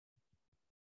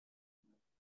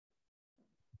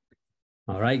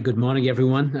All right. Good morning,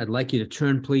 everyone. I'd like you to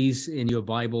turn, please, in your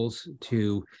Bibles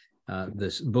to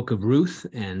this book of Ruth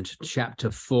and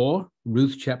chapter 4,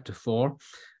 Ruth chapter 4.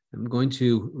 I'm going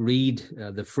to read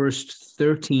the first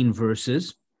 13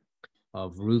 verses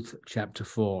of Ruth chapter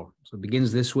 4. So it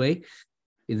begins this way.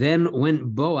 Then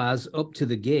went Boaz up to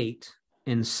the gate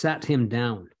and sat him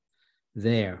down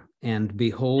there, and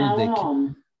behold,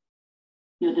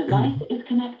 your device is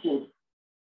connected.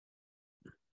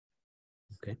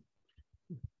 Okay.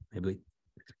 Maybe.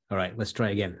 All right, let's try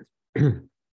again.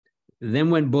 Then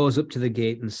went Boaz up to the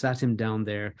gate and sat him down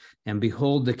there, and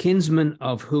behold, the kinsman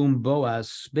of whom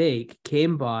Boaz spake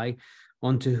came by,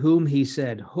 unto whom he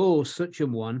said, Ho, such a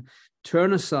one,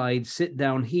 turn aside, sit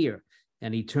down here.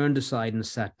 And he turned aside and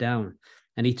sat down.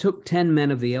 And he took 10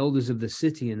 men of the elders of the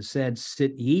city and said,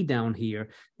 Sit ye down here.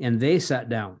 And they sat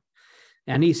down.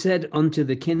 And he said unto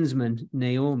the kinsman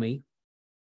Naomi,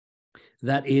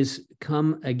 that is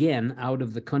come again out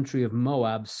of the country of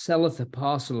Moab, selleth a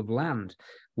parcel of land,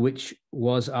 which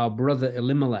was our brother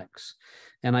Elimelech's.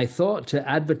 And I thought to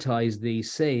advertise thee,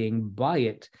 saying, Buy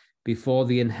it before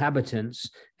the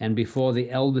inhabitants and before the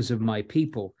elders of my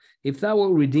people. If thou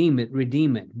wilt redeem it,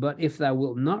 redeem it. But if thou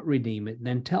wilt not redeem it,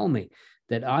 then tell me,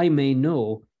 that I may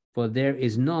know, for there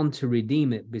is none to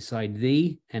redeem it beside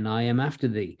thee, and I am after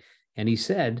thee. And he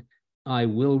said, I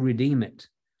will redeem it.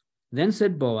 Then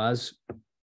said Boaz,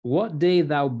 What day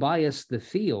thou buyest the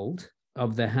field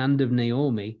of the hand of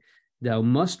Naomi, thou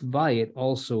must buy it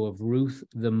also of Ruth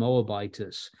the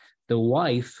Moabitess, the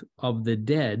wife of the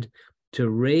dead, to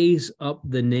raise up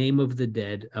the name of the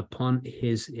dead upon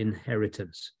his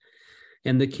inheritance.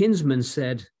 And the kinsman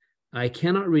said, I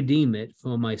cannot redeem it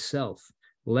for myself,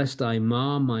 lest I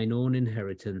mar mine own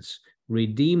inheritance.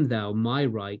 Redeem thou my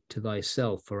right to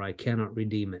thyself, for I cannot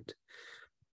redeem it.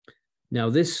 Now,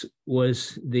 this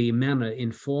was the manner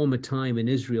in former time in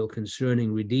Israel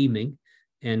concerning redeeming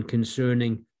and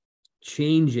concerning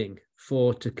changing.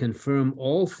 For to confirm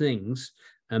all things,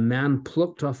 a man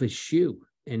plucked off his shoe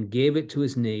and gave it to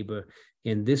his neighbor,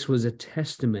 and this was a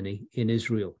testimony in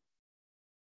Israel.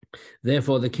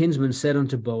 Therefore the kinsman said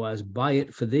unto Boaz, Buy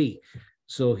it for thee.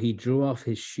 So he drew off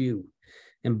his shoe.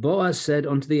 And Boaz said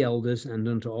unto the elders and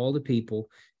unto all the people,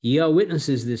 Ye are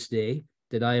witnesses this day,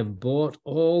 that I have bought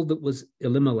all that was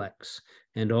Elimelech's,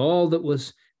 and all that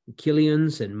was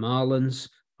Kilion's and Mahlon's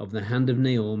of the hand of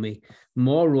Naomi.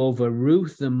 Moreover,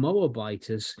 Ruth the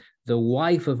Moabitess, the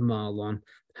wife of Mahlon,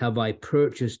 have I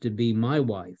purchased to be my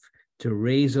wife, to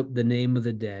raise up the name of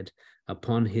the dead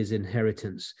upon his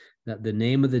inheritance, that the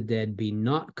name of the dead be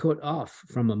not cut off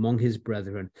from among his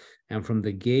brethren, and from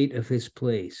the gate of his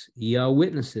place. Ye are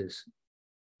witnesses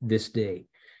this day.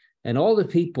 And all the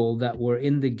people that were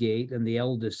in the gate and the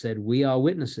elders said, We are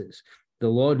witnesses. The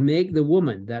Lord make the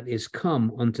woman that is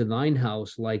come unto thine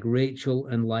house like Rachel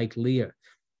and like Leah,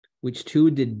 which two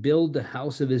did build the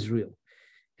house of Israel.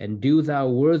 And do thou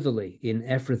worthily in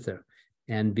Ephrathah,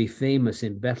 and be famous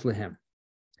in Bethlehem.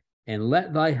 And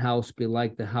let thy house be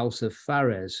like the house of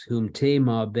Pharez, whom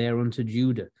Tamar bare unto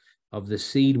Judah, of the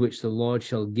seed which the Lord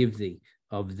shall give thee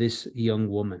of this young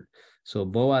woman. So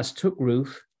Boaz took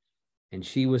Ruth, and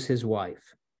she was his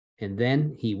wife. And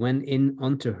then he went in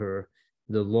unto her.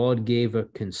 The Lord gave her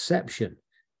conception,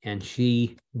 and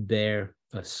she bare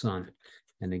a son.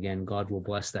 And again, God will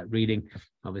bless that reading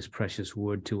of his precious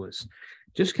word to us.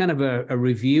 Just kind of a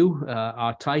review.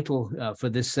 Our title for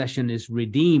this session is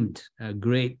Redeemed, a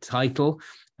great title.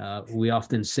 We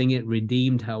often sing it,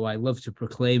 Redeemed, how I love to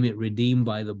proclaim it, redeemed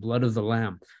by the blood of the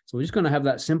Lamb. So we're just going to have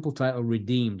that simple title,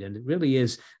 Redeemed, and it really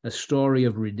is a story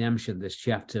of redemption, this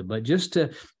chapter. But just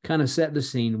to kind of set the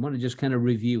scene, I want to just kind of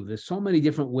review. There's so many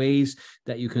different ways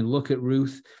that you can look at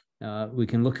Ruth. We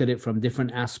can look at it from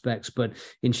different aspects. But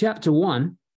in chapter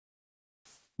 1,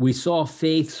 we saw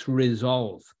faith's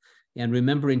resolve. And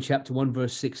remember in chapter 1,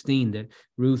 verse 16, that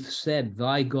Ruth said,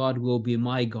 Thy God will be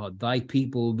my God, thy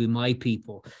people will be my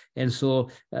people. And so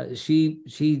she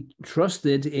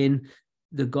trusted in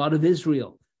the God of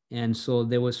Israel. And so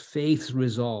there was faith's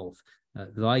resolve.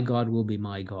 Thy God will be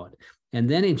my God. And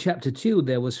then in chapter 2,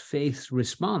 there was faith's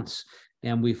response.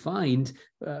 And we find,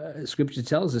 scripture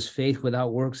tells us, faith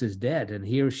without works is dead. And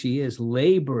here she is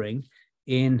laboring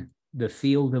in the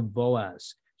field of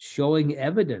Boaz, showing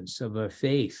evidence of her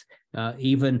faith,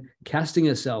 even casting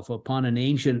herself upon an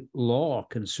ancient law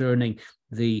concerning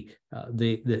the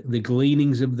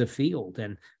gleanings of the field,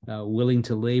 and willing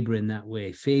to labor in that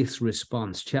way. Faith's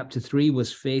response. Chapter 3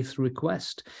 was faith's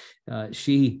request.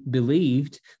 She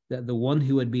believed that the one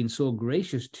who had been so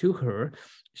gracious to her,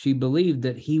 she believed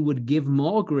that he would give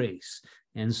more grace.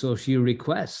 And so she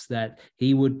requests that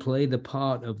he would play the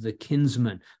part of the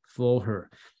kinsman for her.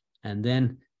 And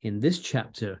then in this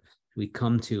chapter, we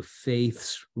come to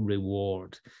faith's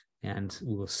reward, and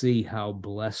we'll see how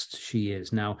blessed she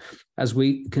is. Now, as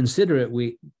we consider it,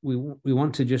 we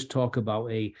want to just talk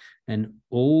about an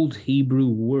old Hebrew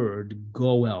word,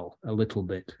 Goel, a little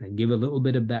bit, and give a little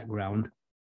bit of background.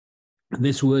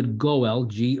 This word Goel,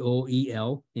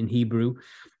 Goel in Hebrew,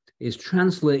 is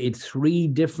translated 3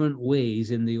 different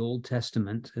ways in the Old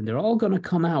Testament, and they're all going to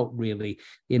come out really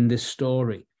in this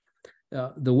story.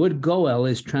 The word Goel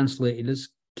is translated as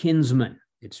kinsman.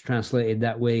 It's translated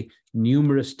that way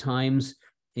numerous times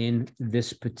in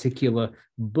this particular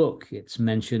book. It's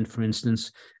mentioned, for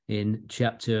instance, in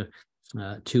chapter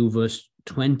 2, verse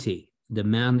 20. The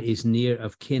man is near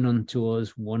of kin unto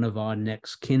us, one of our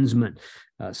next kinsmen.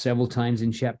 Several times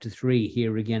in chapter 3,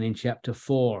 here again in chapter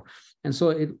 4. And so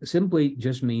it simply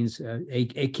just means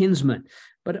a kinsman,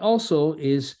 but also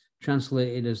is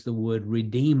translated as the word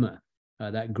redeemer.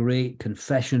 That great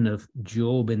confession of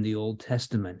Job in the Old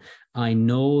Testament. I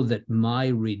know that my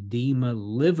Redeemer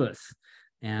liveth,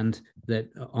 and that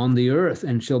on the earth,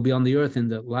 and shall be on the earth in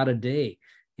the latter day,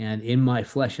 and in my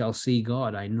flesh I'll see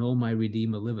God. I know my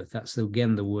Redeemer liveth. That's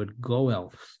again the word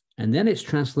Goel. And then it's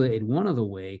translated one other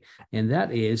way, and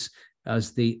that is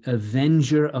as the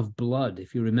avenger of blood.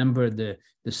 If you remember, the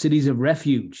cities of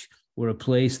refuge were a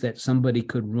place that somebody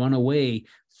could run away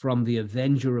from the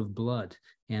avenger of blood.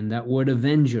 And that word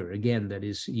avenger, again, that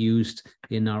is used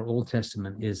in our Old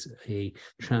Testament is a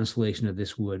translation of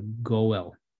this word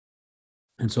Goel.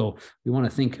 And so we want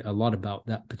to think a lot about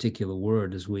that particular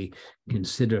word as we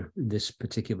consider this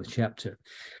particular chapter.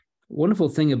 Wonderful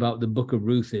thing about the book of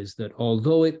Ruth is that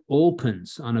although it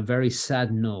opens on a very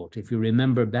sad note, if you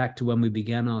remember back to when we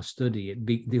began our study,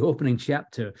 the opening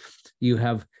chapter, you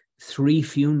have 3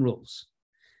 funerals,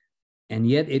 and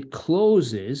yet it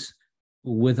closes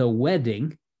with a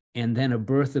wedding and then a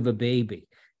birth of a baby.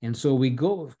 And so we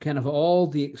go kind of all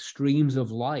the extremes of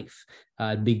life,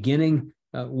 beginning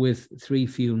with 3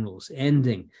 funerals,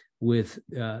 ending with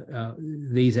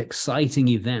these exciting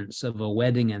events of a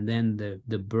wedding and then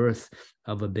the birth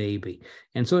of a baby.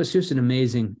 And so it's just an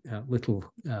amazing little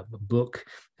book.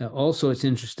 Also, it's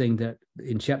interesting that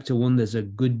in chapter 1, there's a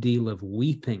good deal of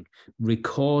weeping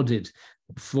recorded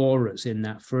for us in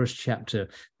that first chapter,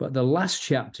 but the last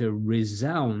chapter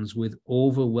resounds with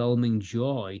overwhelming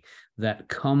joy that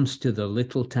comes to the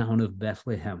little town of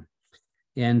Bethlehem.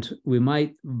 And we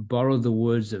might borrow the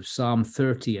words of Psalm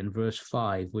 30 and verse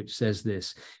 5, which says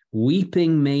this: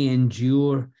 weeping may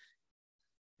endure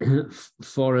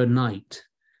for a night,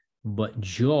 but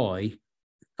joy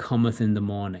cometh in the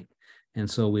morning.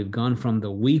 And so we've gone from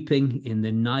the weeping in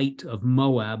the night of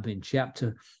Moab in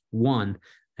chapter 1,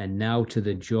 and now to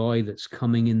the joy that's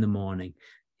coming in the morning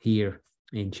here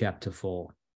in chapter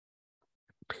 4.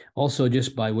 Also,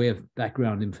 just by way of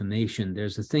background information,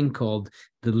 there's a thing called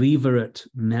the Levirate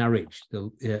marriage,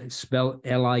 spelled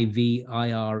Livirate,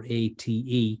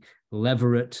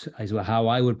 Levirate is how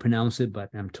I would pronounce it, but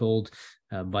I'm told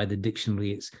by the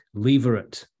dictionary it's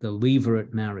Levirate, the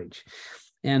Levirate marriage.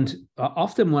 And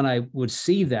often when I would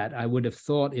see that, I would have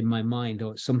thought in my mind,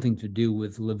 oh, it's something to do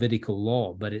with Levitical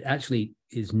law, but it actually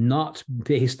is not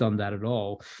based on that at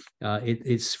all.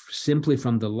 It's simply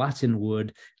from the Latin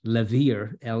word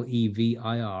levir,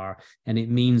 Levir, and it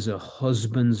means a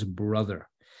husband's brother.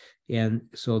 And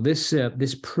so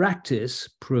this practice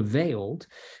prevailed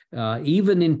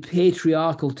even in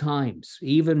patriarchal times,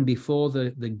 even before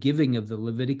the giving of the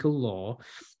Levitical law,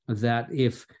 that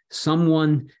if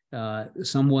someone's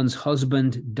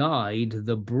husband died,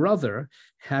 the brother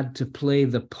had to play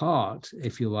the part,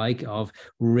 if you like, of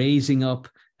raising up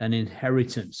an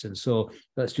inheritance. And so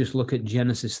let's just look at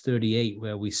Genesis 38,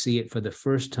 where we see it for the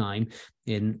first time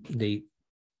in the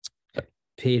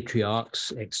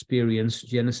patriarch's experience.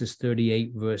 Genesis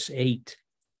 38, verse 8,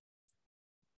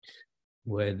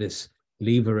 where this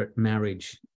Levirate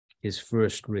marriage is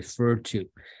first referred to.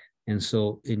 And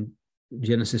so in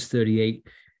Genesis 38,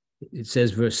 it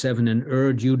says, verse 7,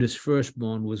 and Judah's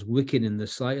firstborn, was wicked in the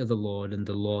sight of the Lord, and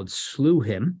the Lord slew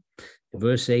him.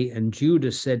 Verse 8, and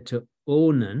Judah said to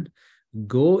Onan,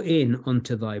 go in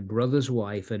unto thy brother's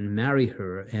wife and marry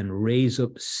her, and raise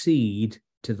up seed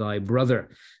to thy brother.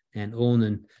 And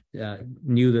Onan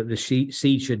knew that the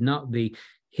seed should not be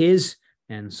his,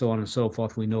 and so on and so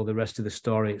forth. We know the rest of the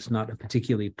story. It's not a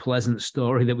particularly pleasant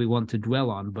story that we want to dwell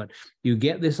on, but you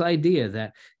get this idea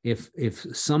that if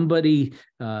somebody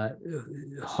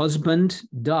husband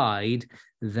died,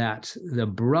 that the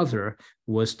brother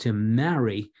was to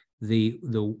marry the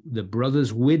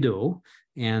brother's widow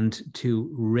and to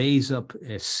raise up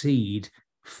a seed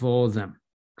for them.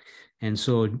 And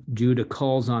so Judah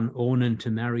calls on Onan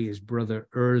to marry his brother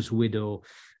Er's widow.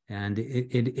 And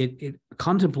it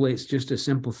contemplates just a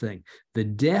simple thing: the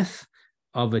death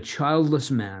of a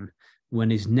childless man, when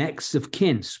his next of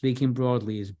kin, speaking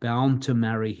broadly, is bound to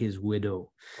marry his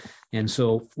widow. And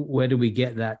so where do we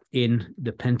get that in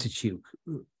the Pentateuch?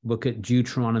 Look at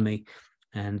Deuteronomy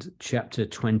and chapter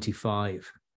 25.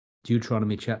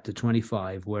 Deuteronomy chapter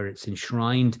 25, where it's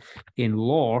enshrined in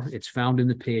law. It's found in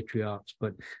the patriarchs,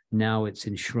 but now it's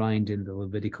enshrined in the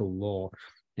Levitical law.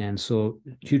 And so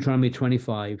Deuteronomy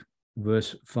 25,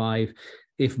 verse 5,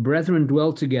 if brethren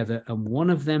dwell together and one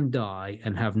of them die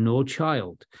and have no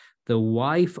child, the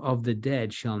wife of the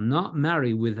dead shall not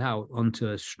marry without unto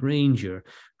a stranger.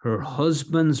 Her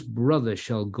husband's brother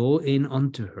shall go in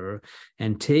unto her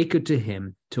and take her to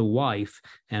him to wife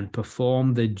and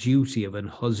perform the duty of an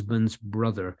husband's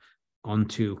brother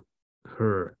unto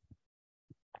her.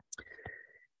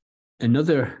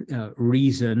 Another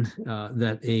reason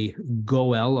that a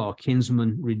Goel or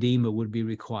kinsman redeemer would be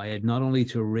required, not only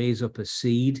to raise up a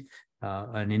seed,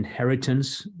 an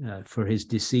inheritance for his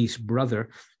deceased brother,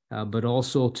 but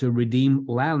also to redeem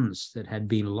lands that had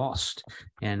been lost.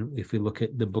 And if we look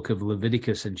at the book of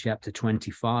Leviticus in chapter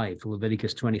 25,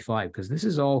 Leviticus 25, because this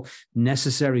is all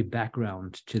necessary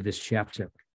background to this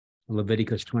chapter,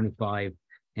 Leviticus 25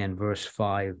 and verse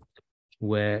 5,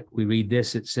 where we read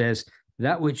this, it says,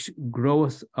 that which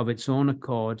groweth of its own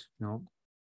accord,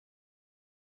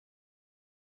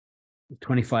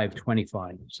 25,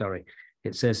 sorry.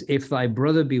 It says, if thy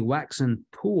brother be waxen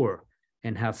poor,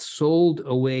 and hath sold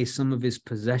away some of his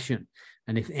possession,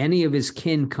 and if any of his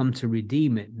kin come to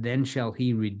redeem it, then shall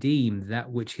he redeem that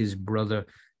which his brother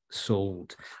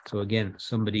sold. So again,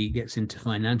 somebody gets into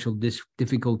financial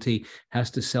difficulty,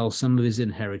 has to sell some of his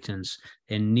inheritance,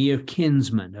 and near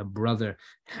kinsman, a brother,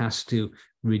 has to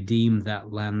redeem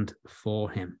that land for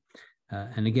him.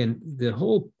 And again, the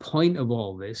whole point of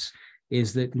all this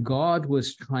is that God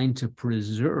was trying to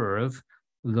preserve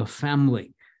the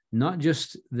family. Not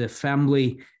just the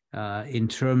family in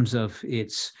terms of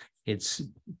its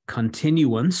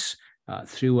continuance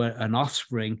through an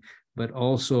offspring, but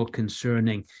also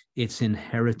concerning its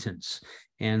inheritance.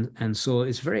 And so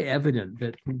it's very evident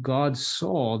that God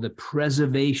saw the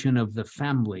preservation of the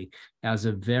family as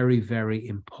a very, very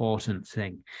important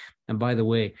thing. And by the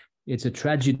way, it's a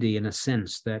tragedy in a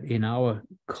sense that in our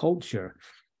culture,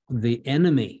 the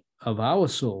enemy of our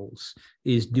souls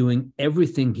is doing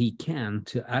everything he can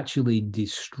to actually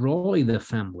destroy the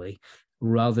family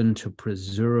rather than to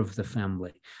preserve the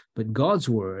family. But God's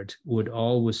word would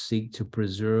always seek to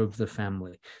preserve the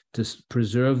family, to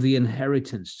preserve the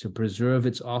inheritance, to preserve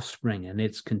its offspring and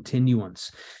its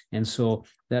continuance. And so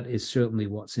that is certainly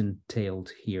what's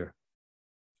entailed here.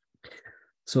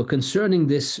 So concerning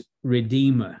this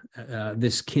redeemer,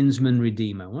 this kinsman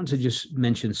redeemer, I want to just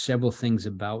mention several things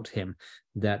about him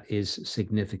that is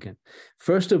significant.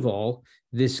 First of all,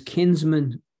 this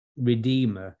kinsman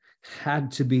redeemer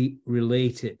had to be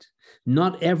related.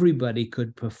 Not everybody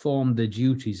could perform the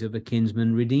duties of a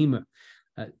kinsman redeemer.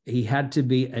 He had to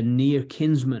be a near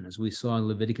kinsman, as we saw in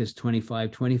Leviticus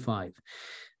 25:25.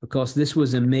 Of course, this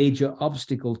was a major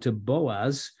obstacle to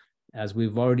Boaz, as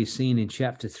we've already seen in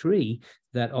chapter 3,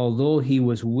 that although he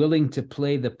was willing to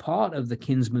play the part of the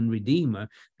kinsman redeemer,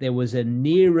 there was a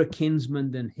nearer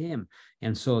kinsman than him.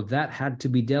 And so that had to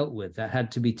be dealt with, that had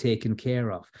to be taken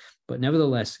care of. But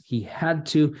nevertheless, he had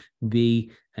to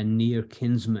be a near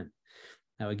kinsman.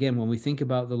 Now, again, when we think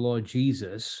about the Lord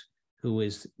Jesus, who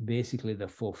is basically the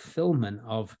fulfillment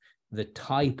of the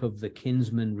type of the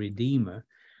kinsman redeemer,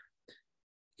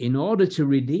 in order to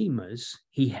redeem us,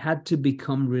 he had to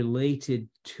become related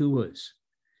to us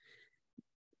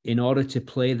in order to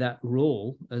play that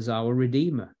role as our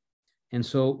redeemer. And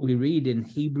so we read in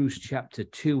Hebrews chapter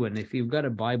 2, and if you've got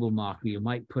a Bible marker, you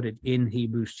might put it in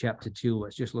Hebrews chapter 2.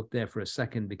 Let's just look there for a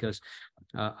second, because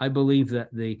I believe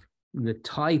that the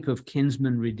type of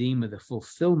kinsman redeemer, the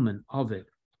fulfillment of it,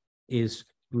 is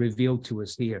revealed to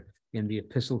us here in the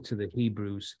epistle to the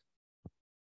Hebrews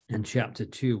in chapter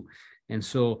 2. And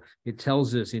so it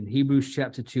tells us in Hebrews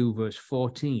chapter 2, verse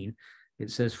 14, it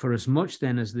says, for as much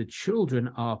then as the children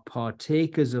are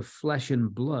partakers of flesh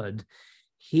and blood,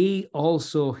 he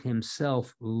also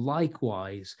himself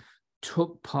likewise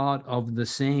took part of the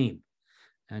same.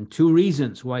 And two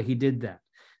reasons why he did that: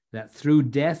 that through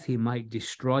death he might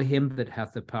destroy him that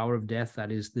hath the power of death,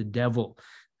 that is the devil.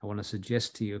 I want to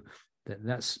suggest to you that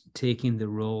that's taking the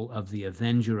role of the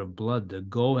avenger of blood, the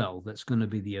Goel, that's going to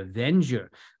be the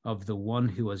avenger of the one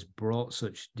who has brought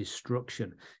such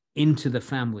destruction into the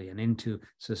family and into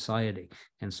society,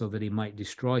 and so that he might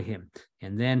destroy him.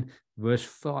 And then verse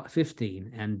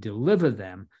 15, and deliver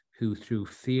them who through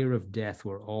fear of death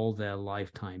were all their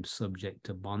lifetime subject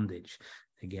to bondage.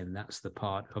 Again, that's the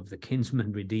part of the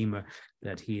kinsman redeemer,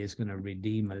 that he is going to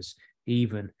redeem us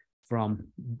even from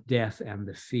death and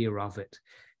the fear of it.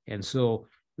 And so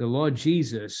the Lord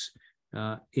Jesus,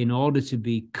 in order to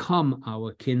become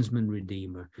our kinsman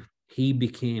redeemer, he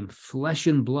became flesh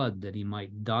and blood that he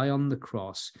might die on the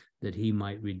cross, that he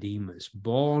might redeem us.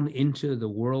 Born into the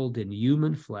world in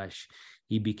human flesh,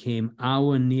 he became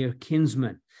our near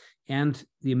kinsman. And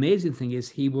the amazing thing is,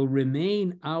 he will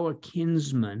remain our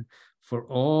kinsman for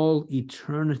all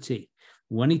eternity.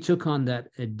 When he took on that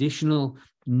additional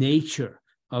nature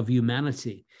of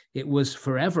humanity, it was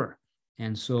forever.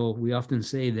 And so we often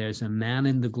say there's a man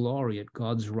in the glory at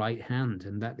God's right hand,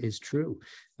 and that is true.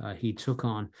 He took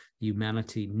on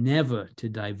humanity, never to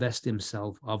divest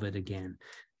himself of it again.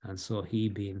 And so he,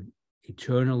 being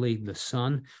eternally the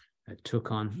Son,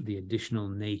 took on the additional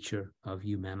nature of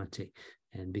humanity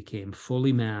and became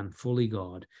fully man, fully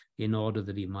God, in order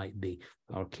that he might be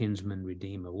our kinsman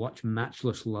redeemer. What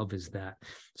matchless love is that?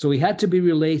 So he had to be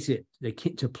related.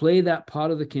 To play that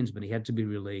part of the kinsman, he had to be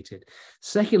related.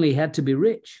 Secondly, he had to be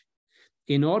rich.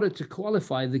 In order to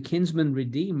qualify, the kinsman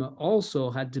redeemer also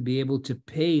had to be able to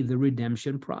pay the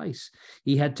redemption price.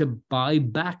 He had to buy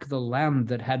back the land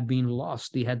that had been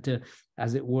lost. He had to,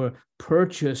 as it were,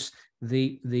 purchase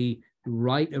the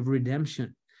right of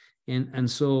redemption. And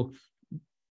so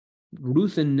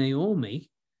Ruth and Naomi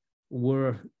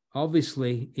were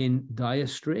obviously in dire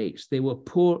straits. They were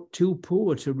too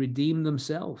poor to redeem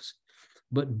themselves.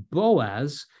 But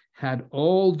Boaz had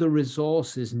all the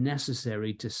resources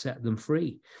necessary to set them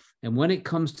free. And when it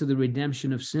comes to the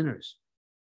redemption of sinners,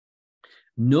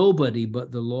 nobody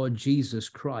but the Lord Jesus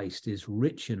Christ is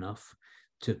rich enough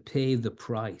to pay the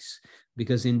price.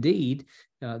 Because indeed,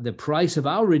 the price of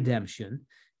our redemption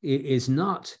is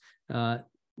not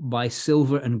by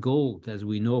silver and gold, as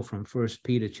we know from 1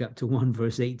 Peter chapter 1,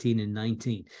 verse 18 and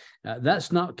 19.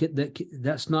 That's not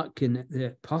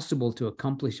possible to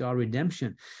accomplish our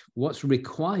redemption. What's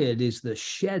required is the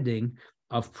shedding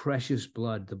of precious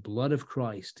blood. The blood of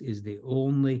Christ is the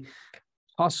only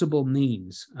possible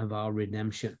means of our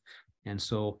redemption. And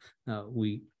so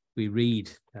we read,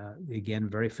 again,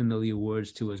 very familiar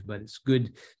words to us, but it's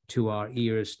good to our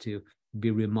ears to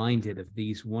be reminded of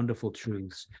these wonderful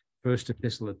truths. First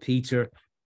Epistle of Peter,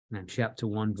 and chapter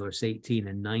 1, verse 18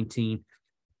 and 19.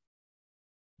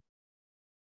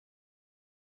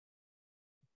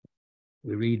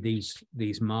 We read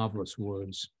these marvelous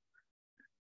words.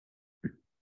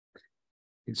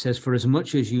 It says, "For as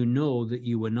much as you know that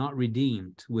you were not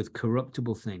redeemed with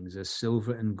corruptible things as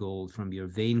silver and gold from your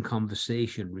vain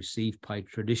conversation received by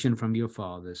tradition from your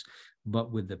fathers,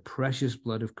 but with the precious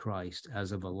blood of Christ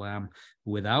as of a lamb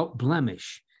without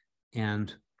blemish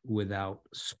and without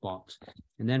spot."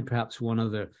 And then perhaps one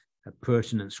other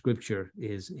pertinent scripture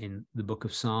is in the book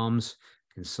of Psalms,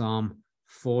 in Psalm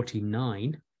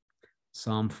 49.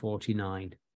 Psalm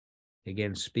 49,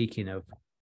 again speaking of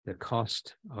the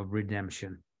cost of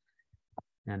redemption.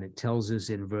 And it tells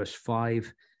us in verse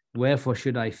 5, "Wherefore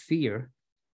should I fear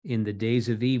in the days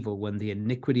of evil, when the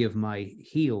iniquity of my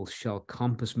heels shall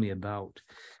compass me about?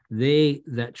 They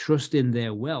that trust in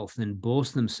their wealth and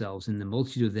boast themselves in the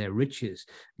multitude of their riches,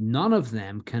 none of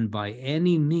them can by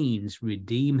any means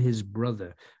redeem his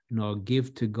brother, nor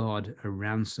give to God a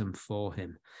ransom for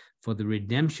him. For the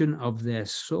redemption of their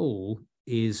soul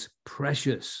is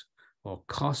precious," or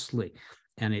costly,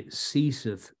 "and it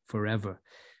ceaseth forever,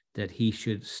 that he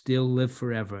should still live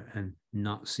forever and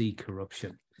not see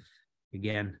corruption."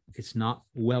 Again, it's not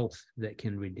wealth that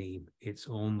can redeem. It's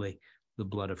only the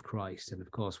blood of Christ. And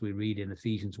of course, we read in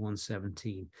Ephesians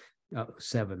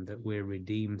 1:7 that we're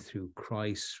redeemed through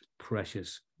Christ's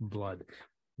precious blood,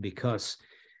 because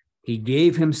he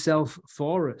gave himself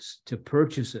for us to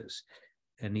purchase us,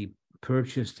 and he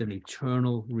purchased an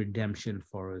eternal redemption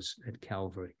for us at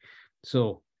Calvary.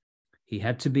 So he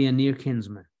had to be a near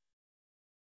kinsman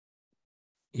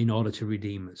in order to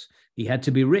redeem us. He had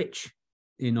to be rich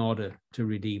in order to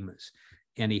redeem us.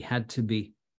 And he had to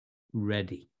be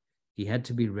ready. He had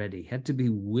to be ready. He had to be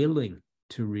willing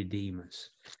to redeem us.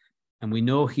 And we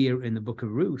know here in the book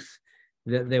of Ruth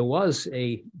that there was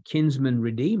a kinsman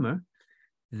redeemer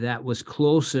that was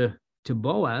closer to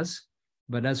Boaz,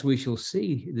 but as we shall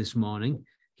see this morning,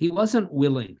 he wasn't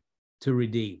willing to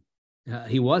redeem.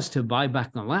 He was to buy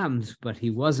back the land, but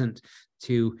he wasn't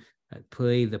to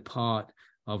play the part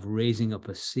of raising up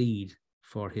a seed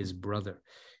for his brother.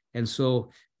 And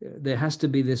so there has to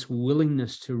be this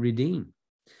willingness to redeem.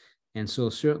 And so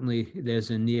certainly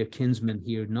there's a near kinsman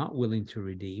here not willing to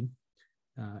redeem,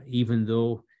 even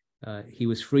though he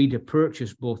was free to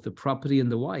purchase both the property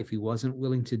and the wife. He wasn't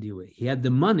willing to do it. He had the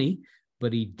money,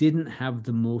 but he didn't have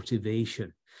the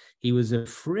motivation. He was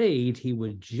afraid he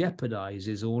would jeopardize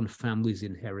his own family's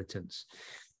inheritance.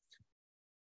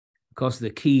 Of course, the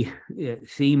key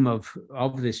theme of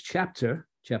this chapter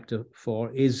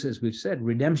 4, is, as we've said,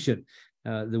 redemption.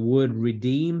 The word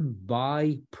redeem,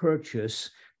 buy, purchase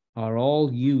are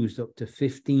all used up to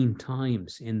 15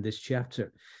 times in this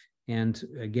chapter. And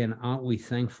again, aren't we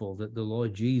thankful that the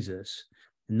Lord Jesus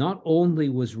not only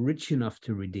was rich enough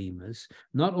to redeem us,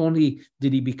 not only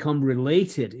did he become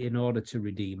related in order to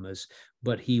redeem us,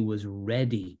 but he was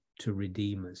ready to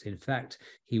redeem us. In fact,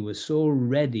 he was so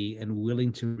ready and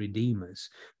willing to redeem us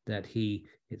that he,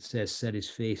 it says, set his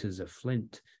face as a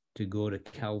flint to go to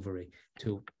Calvary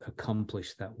to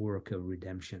accomplish that work of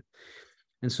redemption.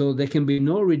 And so there can be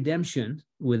no redemption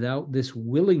without this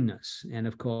willingness, and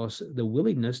of course, the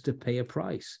willingness to pay a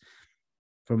price.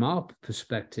 From our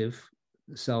perspective,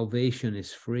 salvation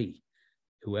is free.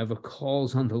 Whoever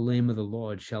calls on the name of the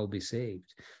Lord shall be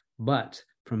saved. But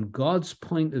from God's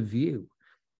point of view,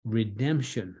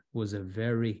 redemption was a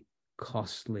very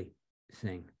costly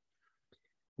thing.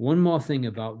 One more thing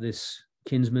about this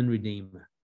kinsman redeemer.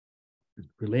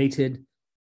 Related,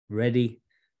 ready,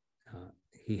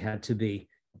 he had to be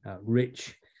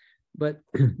rich. But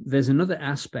there's another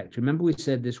aspect. Remember we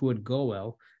said this word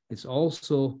Goel, it's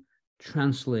also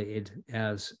translated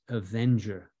as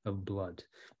avenger of blood.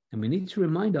 And we need to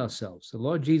remind ourselves, the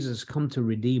Lord Jesus has come to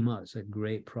redeem us at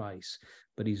great price,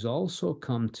 but he's also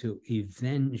come to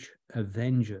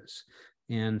avenge us.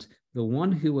 And the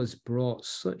one who has brought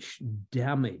such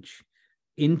damage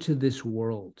into this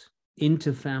world,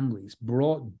 into families,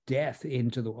 brought death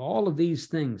into all of these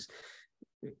things,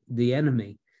 the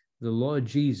enemy, the Lord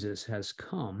Jesus has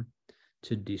come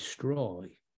to destroy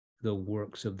the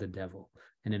works of the devil.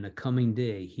 And in a coming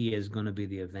day, he is going to be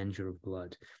the avenger of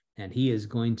blood. And he is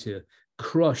going to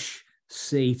crush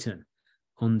Satan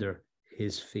under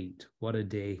his feet. What a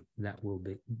day that will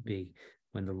be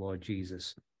when the Lord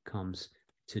Jesus comes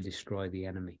to destroy the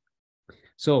enemy.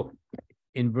 So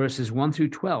in verses 1 through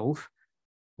 12,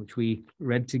 which we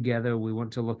read together, we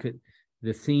want to look at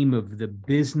the theme of the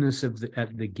business of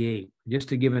at the gate. Just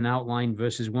to give an outline,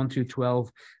 verses 1 through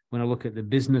 12, we're going to look at the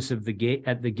business of the gate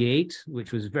at the gate,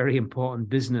 which was very important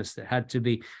business that had to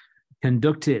be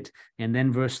conducted. And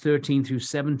then verse 13 through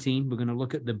 17, we're going to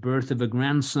look at the birth of a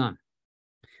grandson.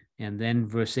 And then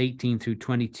verse 18 through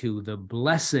 22, the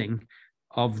blessing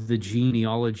of the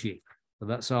genealogy. So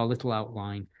that's our little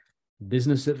outline.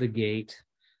 Business at the gate,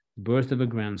 birth of a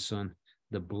grandson,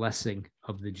 the blessing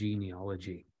of the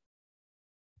genealogy.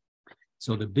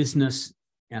 So the business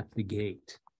at the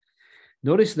gate.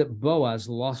 Notice that Boaz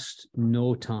lost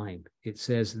no time. It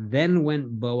says, then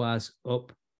went Boaz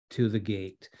up to the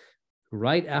gate.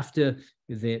 Right after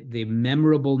the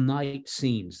memorable night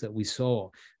scenes that we saw,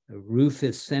 Ruth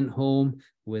is sent home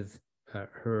with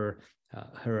her,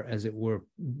 as it were,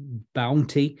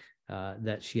 bounty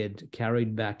that she had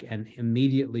carried back, and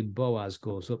immediately Boaz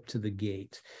goes up to the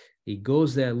gate. He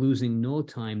goes there losing no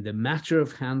time. The matter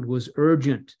of hand was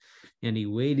urgent, and he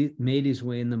made his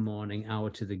way in the morning hour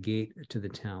to the gate to the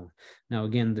town. Now,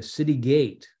 again, the city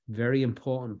gate, very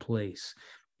important place.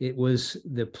 It was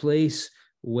the place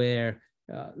where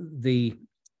the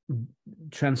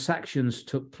transactions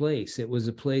took place. It was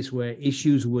a place where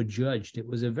issues were judged. It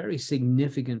was a very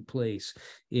significant place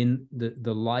in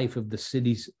the life of the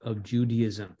cities of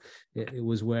Judaism. It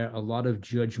was where a lot of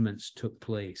judgments took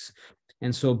place.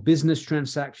 And so business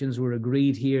transactions were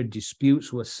agreed here,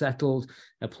 disputes were settled,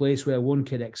 a place where one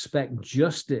could expect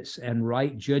justice and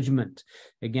right judgment.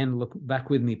 Again, look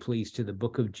back with me, please, to the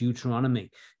book of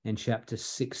Deuteronomy in chapter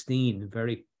 16,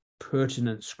 very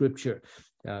pertinent scripture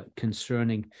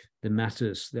concerning the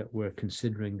matters that we're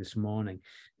considering this morning.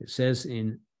 It says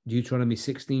in Deuteronomy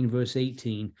 16, verse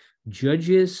 18,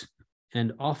 judges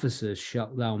and officers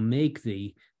shalt thou make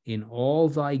thee in all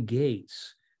thy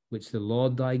gates, which the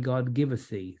Lord thy God giveth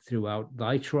thee throughout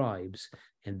thy tribes,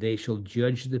 and they shall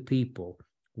judge the people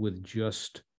with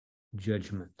just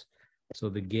judgment. So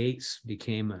the gates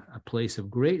became a place of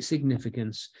great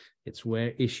significance. It's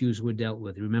where issues were dealt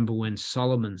with. Remember when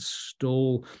Solomon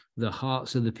stole the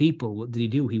hearts of the people, what did he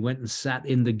do? He went and sat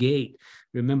in the gate.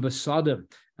 Remember Sodom,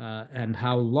 and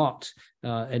how Lot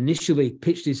initially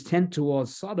pitched his tent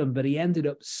towards Sodom, but he ended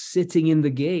up sitting in the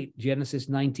gate. Genesis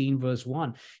 19, verse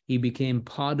 1. He became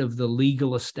part of the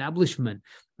legal establishment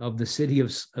of the city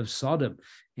of Sodom.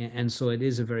 And so it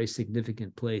is a very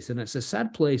significant place. And it's a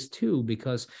sad place, too,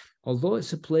 because although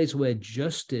it's a place where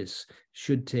justice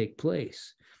should take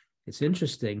place, it's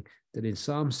interesting that in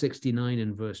Psalm 69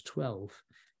 and verse 12,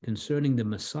 concerning the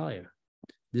Messiah,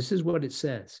 this is what it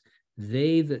says: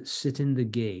 they that sit in the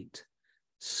gate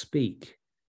speak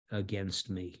against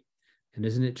me. And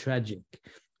isn't it tragic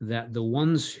that the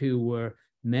ones who were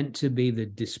meant to be the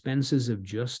dispensers of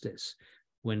justice,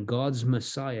 when God's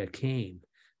Messiah came,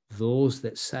 those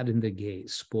that sat in the gate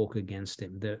spoke against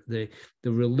him. The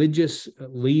religious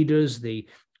leaders, the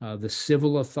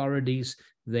civil authorities,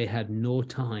 they had no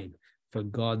time for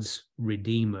God's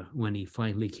Redeemer when he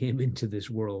finally came into this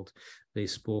world. They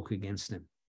spoke against him.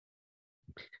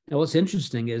 Now, what's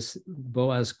interesting is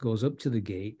Boaz goes up to the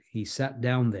gate. He sat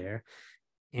down there,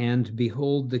 and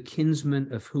behold, the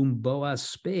kinsman of whom Boaz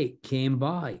spake came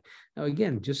by. Now,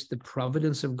 again, just the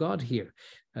providence of God here,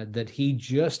 that he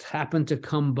just happened to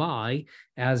come by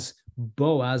as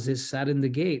Boaz is sat in the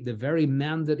gate, the very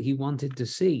man that he wanted to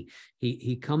see.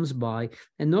 He comes by,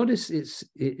 and notice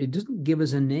it doesn't give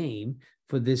us a name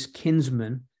for this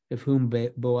kinsman of whom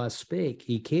Boaz spake.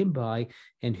 He came by,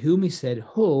 and whom he said,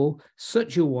 "Ho,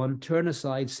 such a one, turn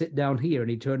aside, sit down here."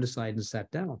 And he turned aside and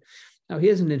sat down. Now,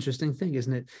 here's an interesting thing,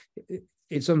 isn't it?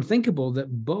 It's unthinkable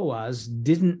that Boaz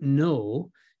didn't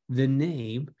know the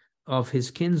name of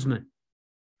his kinsman.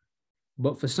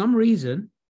 But for some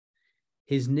reason,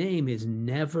 his name is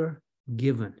never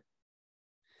given.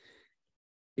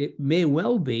 It may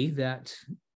well be that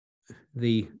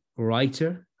the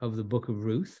writer of the book of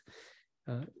Ruth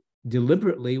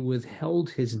deliberately withheld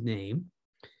his name,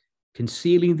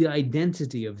 concealing the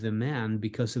identity of the man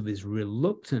because of his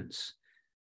reluctance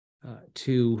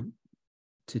to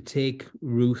take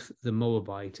Ruth the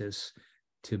Moabitess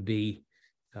to be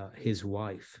his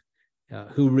wife,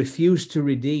 who refused to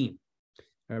redeem,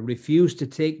 refused to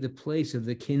take the place of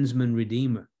the kinsman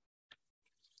redeemer.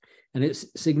 And it's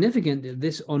significant that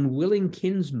this unwilling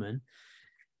kinsman,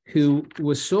 who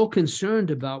was so concerned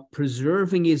about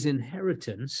preserving his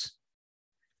inheritance,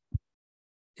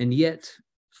 and yet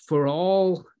for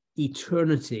all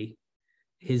eternity,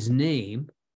 his name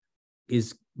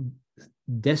is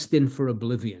destined for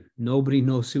oblivion. Nobody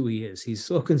knows who he is. He's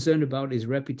so concerned about his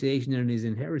reputation and his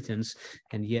inheritance,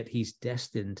 and yet he's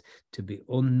destined to be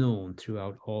unknown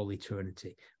throughout all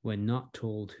eternity. We're not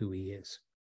told who he is.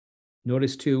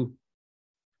 Notice too,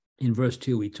 in verse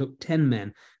 2, he took 10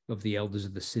 men of the elders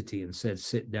of the city and said,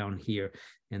 "Sit down here,"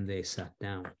 and they sat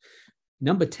down.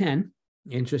 Number 10,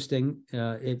 interesting,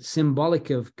 it's symbolic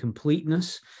of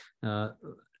completeness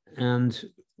and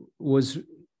was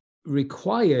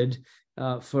required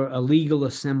for a legal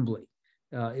assembly.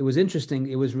 It was interesting.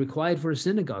 It was required for a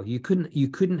synagogue. You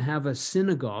couldn't have a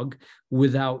synagogue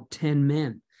without 10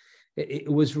 men. It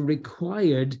was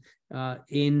required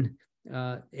in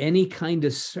any kind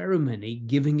of ceremony,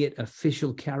 giving it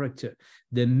official character.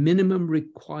 The minimum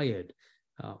required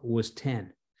was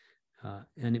 10.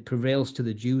 And it prevails to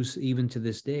the Jews even to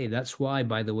this day. That's why,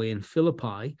 by the way, in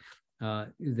Philippi,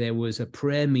 there was a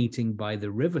prayer meeting by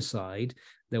the riverside.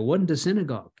 There wasn't a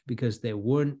synagogue because there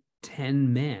weren't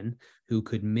 10 men who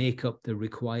could make up the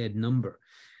required number.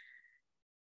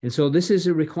 And so this is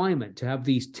a requirement to have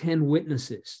these 10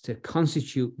 witnesses to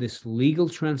constitute this legal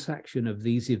transaction of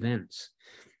these events.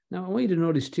 Now, I want you to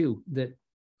notice too that,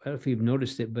 I don't know if you've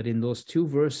noticed it, but in those two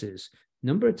verses, a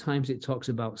number of times it talks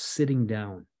about sitting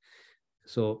down.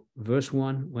 So verse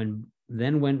 1,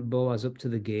 then went Boaz up to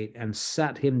the gate and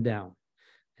sat him down.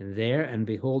 And there, and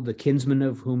behold, the kinsman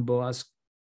of whom Boaz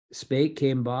spake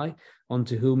came by,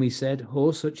 unto whom he said,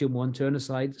 "Ho, such a one, turn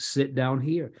aside, sit down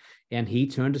here." And he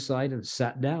turned aside and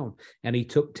sat down. And he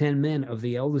took 10 men of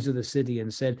the elders of the city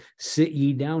and said, "Sit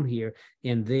ye down here."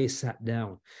 And they sat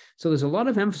down. So there's a lot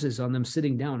of emphasis on them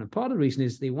sitting down. And part of the reason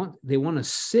is they want to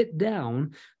sit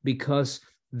down because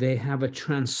they have a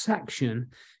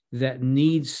transaction that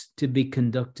needs to be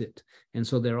conducted. And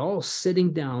so they're all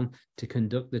sitting down to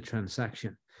conduct the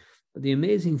transaction. But the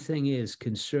amazing thing is,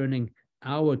 concerning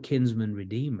our kinsman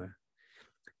redeemer,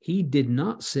 he did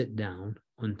not sit down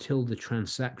until the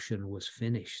transaction was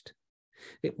finished.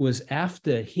 It was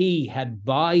after he had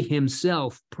by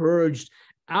himself purged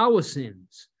our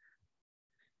sins,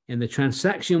 and the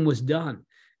transaction was done.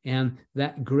 And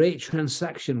that great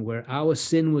transaction where our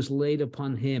sin was laid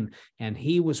upon him and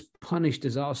he was punished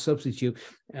as our substitute,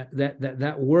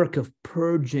 that work of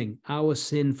purging our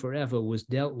sin forever was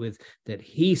dealt with, that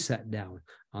he sat down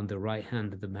on the right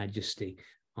hand of the majesty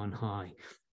on high.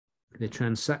 The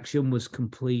transaction was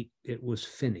complete. It was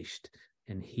finished.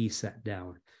 And he sat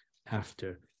down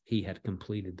after he had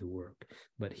completed the work.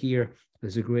 But here,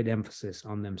 there's a great emphasis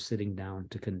on them sitting down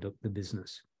to conduct the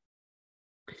business.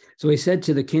 So he said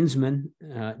to the kinsman,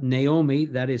 Naomi,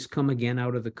 that is come again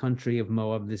out of the country of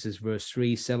Moab, this is verse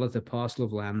 3, selleth a parcel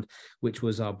of land, which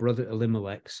was our brother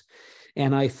Elimelech's.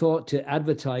 And I thought to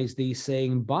advertise thee,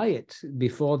 saying, buy it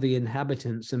before the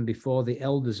inhabitants and before the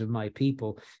elders of my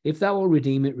people. If thou wilt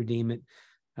redeem it, redeem it.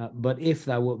 But if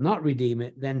thou wilt not redeem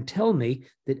it, then tell me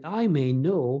that I may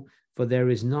know, for there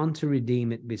is none to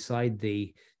redeem it beside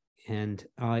thee, and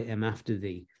I am after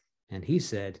thee. And he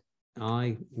said,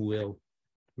 I will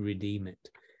redeem it.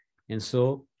 And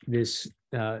so this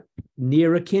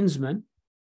nearer kinsman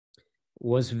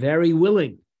was very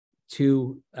willing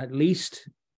to at least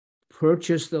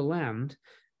purchase the land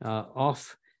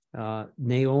off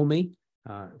Naomi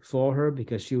for her,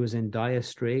 because she was in dire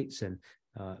straits and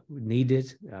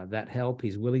needed that help.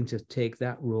 He's willing to take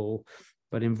that role.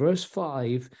 But in verse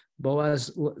 5,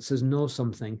 Boaz lets us know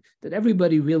something that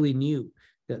everybody really knew,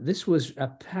 that this was a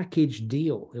package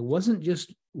deal. It wasn't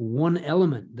just one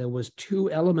element. There was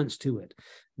two elements to it.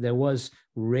 There was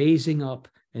raising up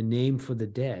a name for the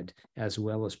dead, as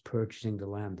well as purchasing the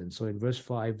land. And so in verse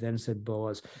 5, then said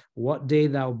Boaz, what day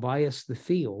thou buyest the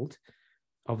field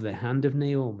of the hand of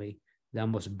Naomi, thou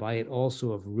must buy it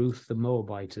also of Ruth the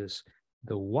Moabitess,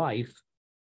 the wife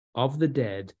of the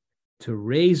dead, to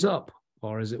raise up,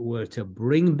 or as it were, to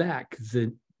bring back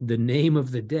the name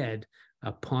of the dead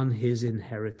upon his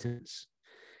inheritance.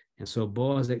 And so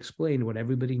Boaz explained what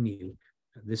everybody knew.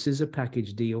 This is a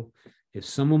package deal. If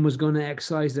someone was going to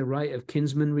exercise the right of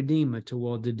kinsman redeemer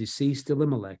toward the deceased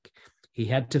Elimelech, he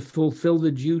had to fulfill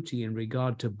the duty in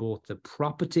regard to both the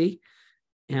property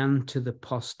and to the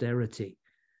posterity,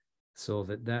 so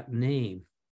that that name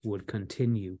would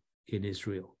continue in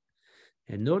Israel.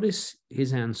 And notice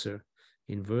his answer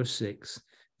in verse 6.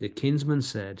 The kinsman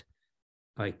said,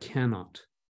 I cannot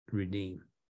redeem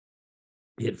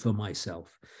it for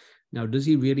myself. Now, does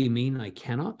he really mean I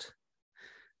cannot?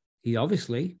 He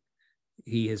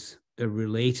is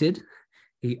related.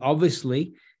 He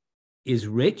obviously is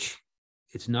rich.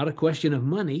 It's not a question of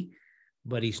money,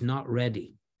 but he's not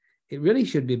ready. It really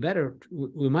should be better.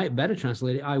 We might better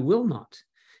translate it, I will not.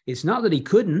 It's not that he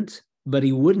couldn't, but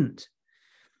he wouldn't.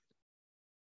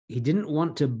 He didn't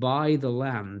want to buy the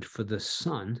land for the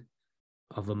son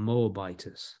of a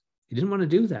Moabitess. He didn't want to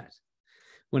do that.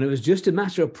 When it was just a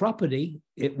matter of property,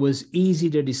 it was easy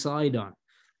to decide on.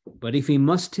 But if he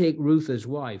must take Ruth as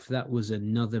wife, that was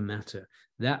another matter.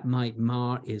 That might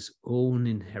mar his own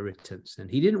inheritance.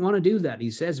 And he didn't want to do that. He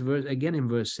says again in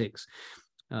verse 6,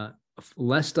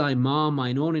 lest I mar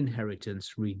mine own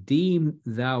inheritance, redeem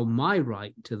thou my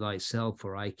right to thyself,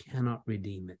 for I cannot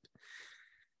redeem it.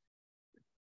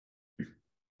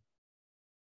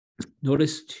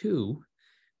 Notice too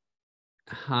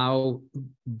how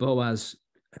Boaz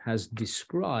has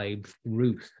described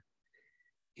Ruth.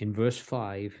 In verse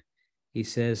 5, he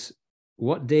says,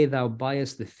 what day thou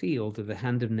buyest the field of the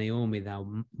hand of Naomi,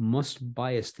 thou must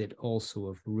buyest it also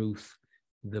of Ruth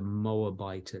the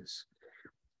Moabitess.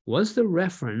 Was the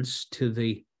reference to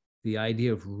the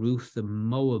idea of Ruth the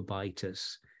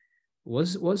Moabitess,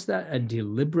 was that a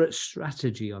deliberate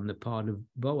strategy on the part of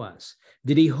Boaz?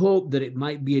 Did he hope that it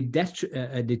might be a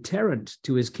deterrent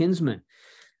to his kinsman?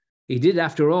 He did,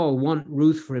 after all, want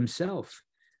Ruth for himself.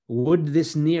 Would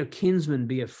this near kinsman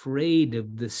be afraid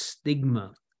of the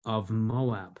stigma of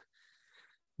Moab?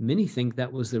 Many think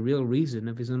that was the real reason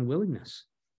of his unwillingness.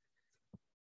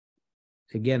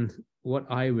 Again, what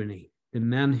irony. The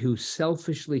man who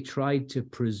selfishly tried to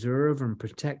preserve and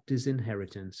protect his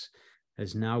inheritance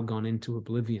has now gone into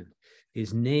oblivion.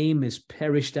 His name is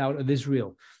perished out of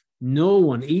Israel. No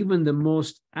one, even the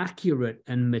most accurate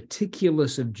and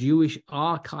meticulous of Jewish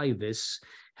archivists,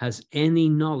 has any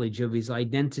knowledge of his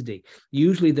identity.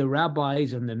 Usually the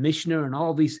rabbis and the Mishnah and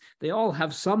all these, they all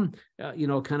have some,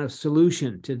 kind of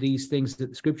solution to these things that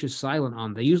the scripture's silent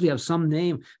on. They usually have some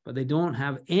name, but they don't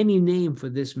have any name for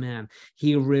this man.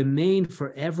 He'll remain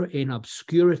forever in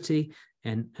obscurity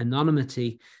and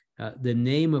anonymity. The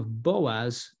name of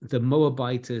Boaz, the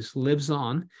Moabitess, lives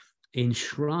on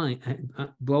enshrined.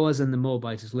 Boaz and the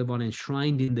Moabitess live on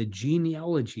enshrined in the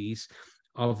genealogies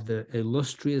of the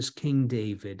illustrious King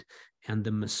David and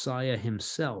the Messiah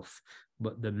himself.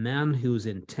 But the man who's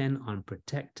intent on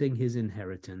protecting his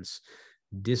inheritance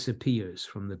disappears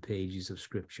from the pages of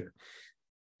Scripture.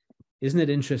 Isn't it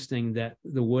interesting that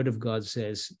the Word of God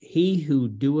says, he who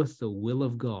doeth the will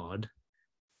of God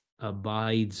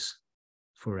abides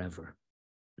forever.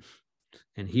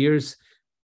 And here's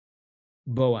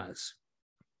Boaz,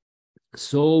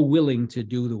 so willing to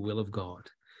do the will of God.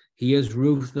 Here's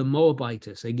Ruth the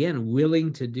Moabitess, again,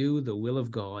 willing to do the will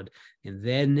of God, and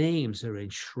their names are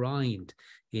enshrined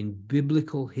in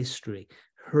biblical history,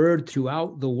 heard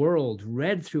throughout the world,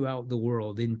 read throughout the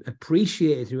world,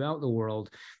 appreciated throughout the world.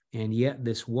 And yet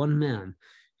this one man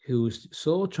who's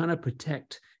so trying to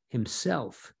protect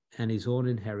himself and his own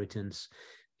inheritance,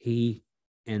 he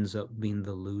ends up being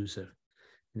the loser.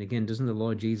 And again, doesn't the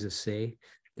Lord Jesus say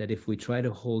that if we try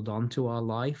to hold on to our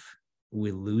life,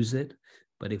 we lose it?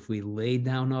 But if we lay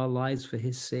down our lives for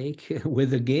his sake, we're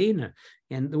the gainer.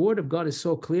 And the word of God is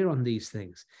so clear on these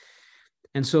things.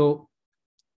 And so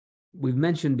we've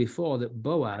mentioned before that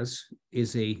Boaz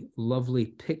is a lovely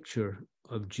picture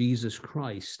of Jesus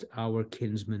Christ, our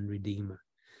kinsman redeemer.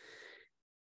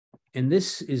 And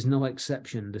this is no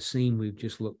exception, the scene we've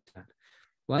just looked at.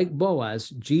 Like Boaz,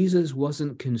 Jesus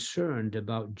wasn't concerned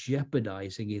about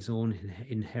jeopardizing his own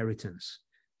inheritance.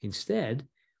 Instead,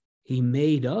 he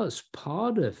made us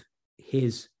part of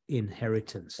his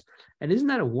inheritance. And isn't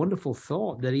that a wonderful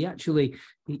thought, that he actually,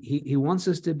 he wants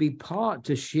us to be part,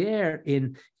 to share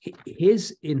in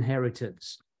his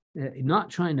inheritance, not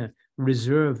trying to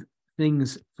reserve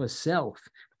things for self.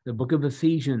 The book of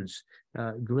Ephesians,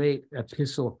 great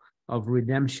epistle of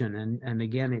redemption. And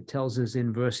again, it tells us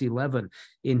in verse 11,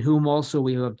 in whom also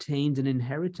we have obtained an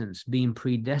inheritance, being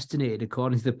predestinated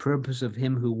according to the purpose of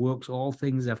him who works all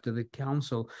things after the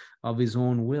counsel of his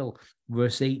own will.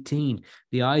 Verse 18,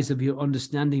 the eyes of your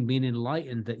understanding being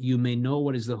enlightened, that you may know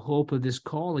what is the hope of this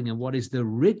calling and what is the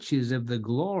riches of the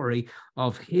glory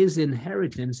of his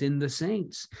inheritance in the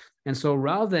saints. And so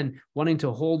rather than wanting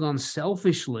to hold on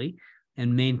selfishly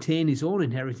and maintain his own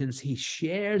inheritance, he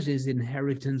shares his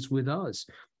inheritance with us.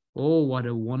 Oh, what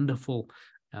a wonderful,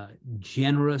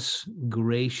 generous,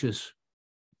 gracious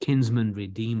kinsman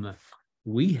redeemer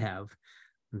we have,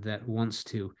 that wants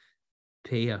to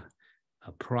pay a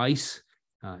price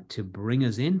to bring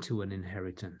us into an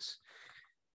inheritance.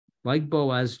 Like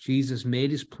Boaz, Jesus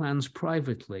made his plans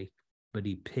privately, but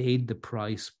he paid the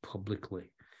price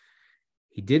publicly.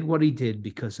 He did what he did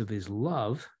because of his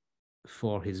love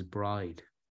for his bride.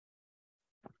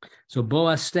 So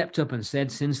Boaz stepped up and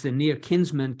said, since the near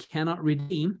kinsman cannot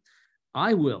redeem,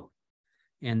 I will.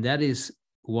 And that is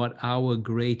what our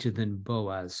greater than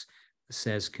Boaz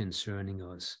says concerning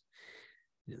us.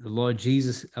 The Lord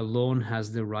Jesus alone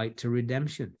has the right to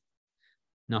redemption.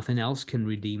 Nothing else can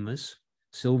redeem us.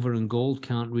 Silver and gold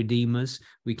can't redeem us.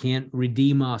 We can't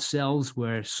redeem ourselves.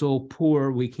 We're so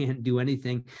poor, we can't do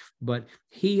anything. But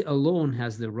he alone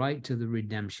has the right to the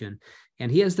redemption,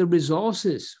 and he has the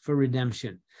resources for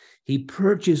redemption. He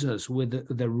purchased us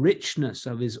with the richness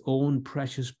of his own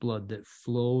precious blood that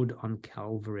flowed on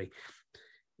Calvary.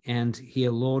 And he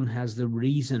alone has the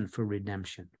reason for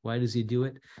redemption. Why does he do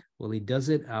it? Well, he does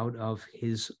it out of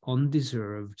his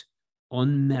undeserved,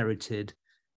 unmerited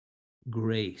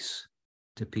grace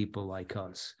to people like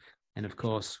us. And of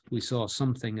course, we saw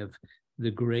something of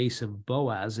the grace of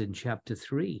Boaz in chapter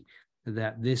 3,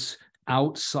 that this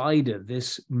outsider,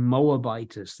 this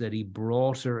Moabitess, that he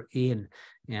brought her in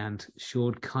and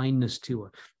showed kindness to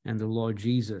her. And the Lord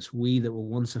Jesus, we that were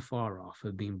once afar off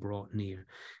have been brought near.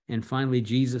 And finally,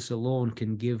 Jesus alone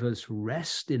can give us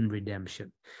rest in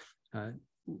redemption.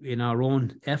 In our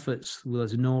own efforts,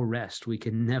 there's no rest. We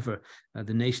can never,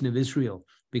 the nation of Israel,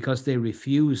 because they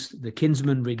refuse the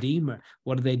kinsman redeemer,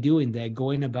 what are they doing? They're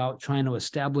going about trying to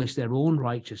establish their own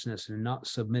righteousness and not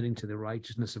submitting to the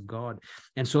righteousness of God.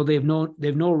 And so they've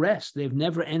no rest. They've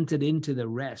never entered into the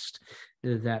rest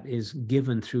that is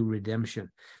given through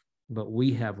redemption. But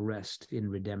we have rest in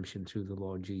redemption through the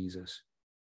Lord Jesus.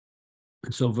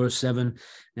 And so verse 7,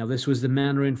 now this was the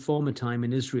manner in former time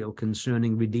in Israel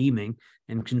concerning redeeming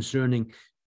and concerning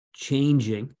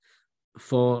changing.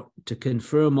 For to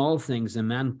confirm all things, a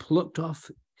man plucked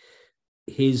off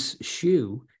his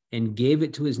shoe and gave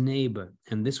it to his neighbor.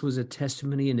 And this was a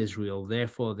testimony in Israel.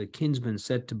 Therefore the kinsman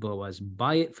said to Boaz,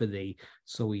 buy it for thee.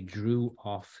 So he drew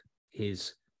off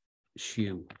his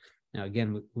shoe. Now,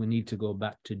 again, we need to go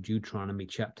back to Deuteronomy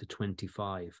chapter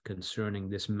 25 concerning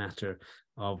this matter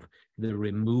of the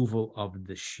removal of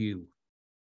the shoe.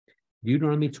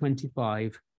 Deuteronomy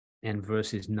 25 and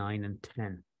verses 9 and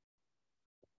 10.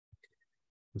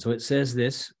 And so it says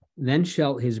this, then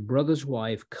shall his brother's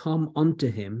wife come unto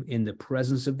him in the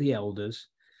presence of the elders,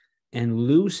 and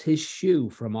loose his shoe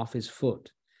from off his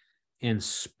foot, and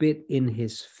spit in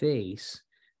his face,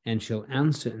 and shall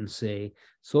answer and say,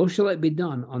 so shall it be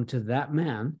done unto that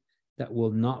man that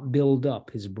will not build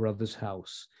up his brother's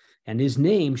house. And his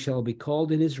name shall be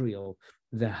called in Israel,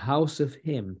 the house of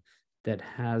him that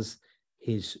has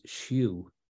his shoe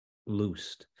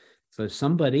loosed. So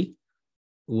somebody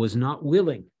was not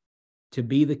willing to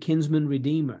be the kinsman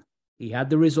redeemer. He had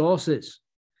the resources.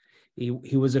 He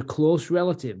was a close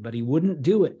relative, but he wouldn't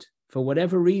do it for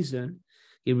whatever reason.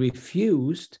 He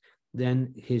refused.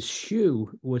 Then his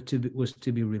shoe was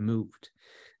to be removed,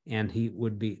 and he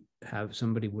would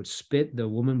somebody would spit. The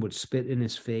woman would spit in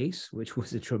his face, which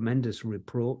was a tremendous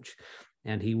reproach,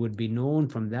 and he would be known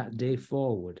from that day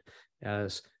forward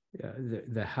as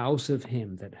the house of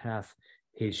him that hath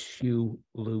his shoe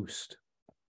loosed.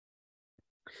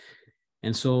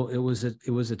 And so it was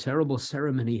a terrible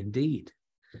ceremony indeed.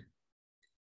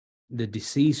 The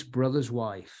deceased brother's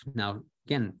wife. Now,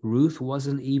 again, Ruth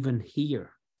wasn't even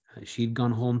here. She'd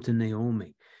gone home to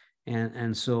Naomi.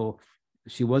 And so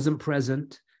she wasn't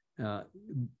present.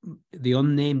 The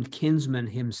unnamed kinsman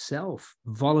himself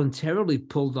voluntarily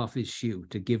pulled off his shoe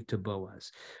to give to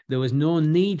Boaz. There was no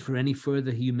need for any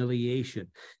further humiliation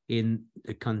in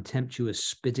the contemptuous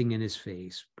spitting in his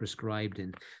face prescribed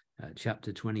in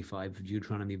chapter 25 of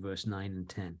Deuteronomy, verse 9 and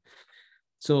 10.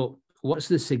 So what's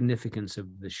the significance of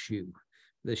the shoe?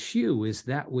 The shoe is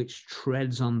that which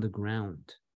treads on the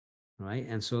ground, right?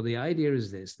 And so the idea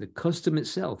is this: the custom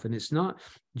itself, and it's not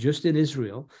just in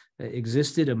Israel, it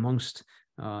existed amongst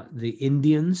the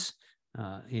Indians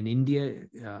in India,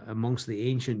 amongst the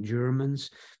ancient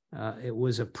Germans. It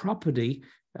was a property,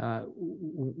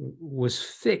 was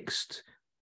fixed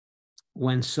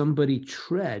when somebody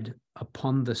tread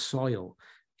upon the soil.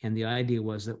 And the idea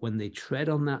was that when they tread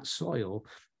on that soil,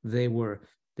 they were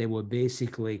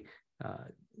basically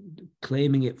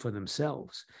claiming it for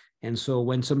themselves. And so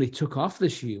when somebody took off the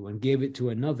shoe and gave it to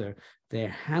another, they're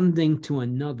handing to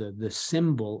another the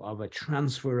symbol of a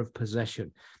transfer of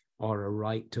possession or a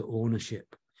right to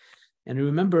ownership. And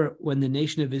remember, when the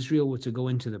nation of Israel were to go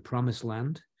into the promised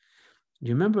land, do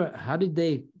you remember how did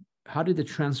the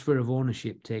transfer of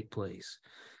ownership take place?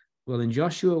 Well, in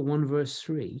Joshua 1 verse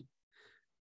 3,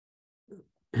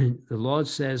 the Lord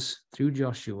says through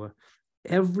Joshua,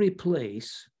 every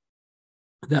place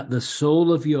that the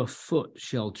sole of your foot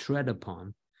shall tread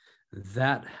upon,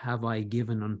 that have I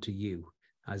given unto you,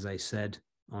 as I said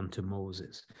unto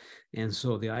Moses. And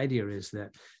so the idea is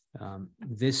that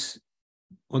this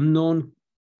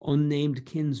unnamed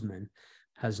kinsman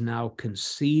has now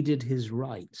conceded his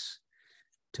rights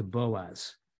to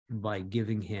Boaz by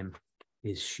giving him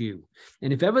his shoe.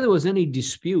 And if ever there was any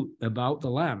dispute about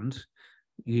the land,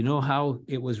 you know how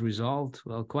it was resolved?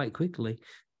 Well, quite quickly,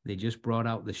 they just brought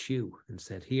out the shoe and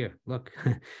said, here, look,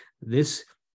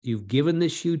 you've given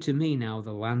this shoe to me, now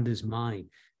the land is mine.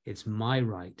 It's my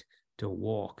right to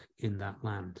walk in that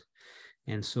land.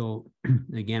 And so,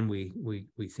 again,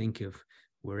 we think of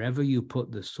wherever you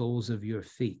put the soles of your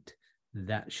feet,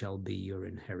 that shall be your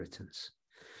inheritance.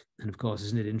 And of course,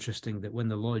 isn't it interesting that when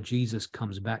the Lord Jesus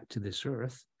comes back to this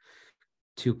earth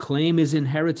to claim his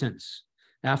inheritance,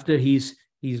 after he's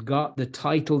got the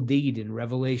title deed in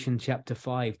Revelation chapter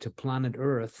 5 to planet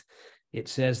Earth, it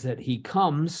says that he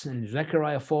comes, in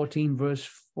Zechariah 14 verse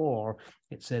 4,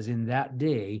 it says, in that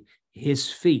day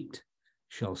his feet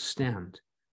shall stand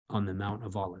on the Mount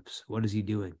of Olives. What is he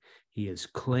doing? He is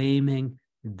claiming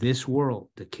this world.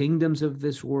 The kingdoms of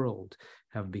this world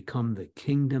have become the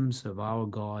kingdoms of our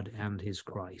God and his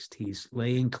Christ. He's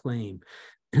laying claim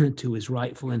to his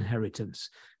rightful inheritance,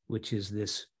 which is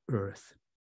this earth.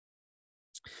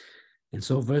 And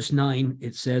so verse 9,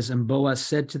 it says, and Boaz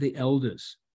said to the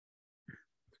elders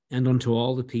and unto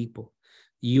all the people,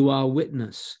 you are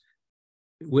witnesses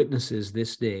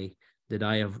this day that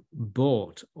I have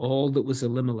bought all that was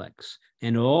Elimelech's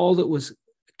and all that was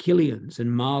Kilion's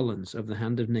and Mahlon's of the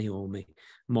hand of Naomi.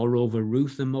 Moreover,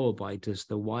 Ruth the Moabitess,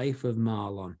 the wife of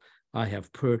Mahlon, I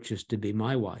have purchased to be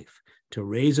my wife, to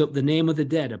raise up the name of the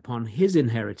dead upon his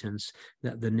inheritance,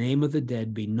 that the name of the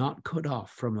dead be not cut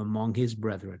off from among his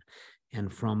brethren,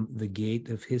 and from the gate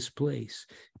of his place.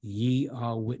 Ye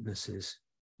are witnesses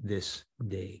this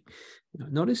day. Now,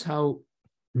 notice how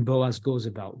Boaz goes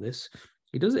about this.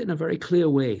 He does it in a very clear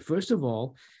way. First of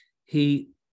all, he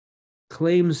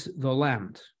claims the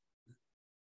land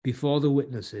before the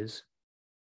witnesses,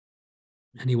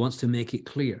 and he wants to make it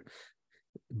clear.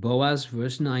 Boaz,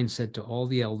 verse 9, said to all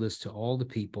the elders, to all the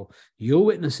people, your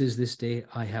witnesses this day,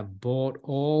 I have bought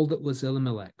all that was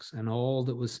Elimelech's and all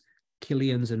that was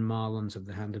Kilion's and Mahlon's of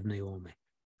the hand of Naomi.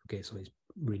 Okay, so he's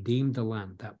redeemed the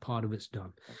land. That part of it's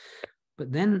done.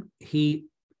 But then he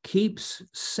keeps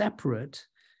separate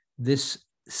this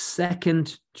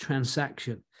second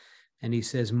transaction. And he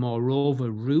says,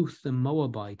 moreover, Ruth the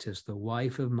Moabitess, the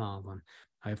wife of Mahlon,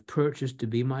 I have purchased to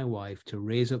be my wife, to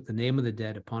raise up the name of the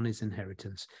dead upon his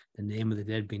inheritance. The name of the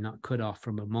dead be not cut off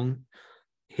from among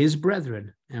his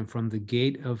brethren and from the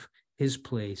gate of his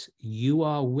place, you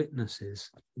are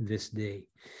witnesses this day.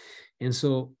 And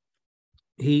so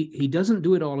he doesn't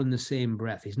do it all in the same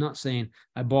breath. He's not saying,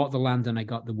 I bought the land and I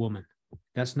got the woman.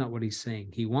 That's not what he's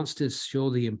saying. He wants to show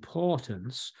the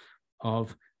importance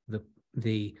of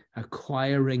the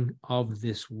acquiring of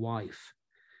this wife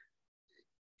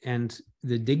and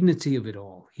the dignity of it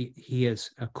all. He has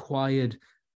acquired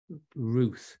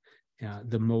Ruth,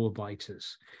 the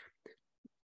Moabitess.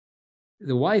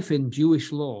 The wife in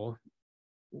Jewish law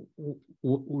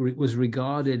was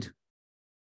regarded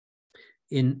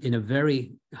in a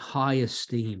very high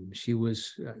esteem. She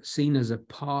was seen as a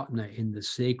partner in the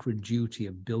sacred duty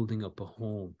of building up a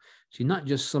home. She's not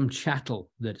just some chattel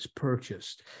that's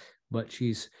purchased, but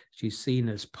she's seen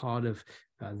as part of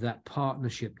that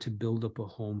partnership to build up a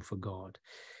home for God.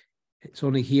 It's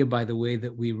only here, by the way,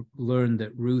 that we learn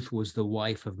that Ruth was the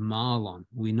wife of Mahlon.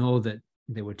 We know that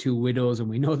there were two widows and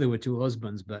we know there were two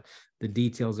husbands, but the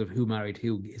details of who married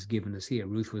who is given us here.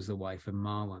 Ruth was the wife of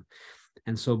Mahlon.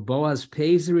 And so Boaz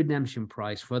pays the redemption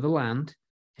price for the land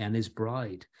and his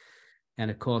bride.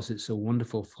 And of course, it's a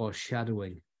wonderful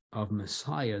foreshadowing of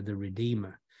Messiah, the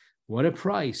Redeemer. What a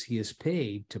price he has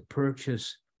paid to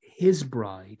purchase his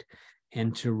bride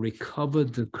and to recover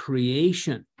the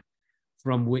creation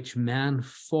from which man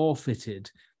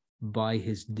forfeited by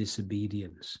his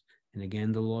disobedience. And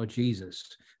again, the Lord Jesus.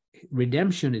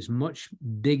 Redemption is much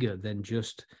bigger than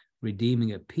just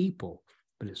redeeming a people,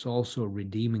 but it's also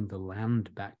redeeming the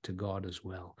land back to God as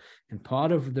well. And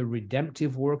part of the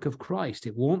redemptive work of Christ,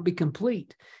 it won't be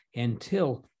complete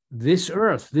until this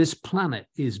earth, this planet,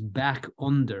 is back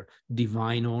under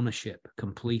divine ownership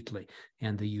completely,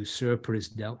 and the usurper is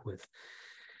dealt with.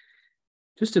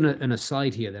 Just an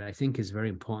aside here that I think is very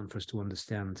important for us to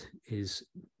understand is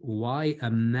why a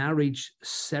marriage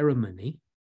ceremony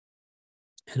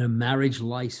and a marriage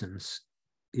license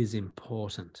is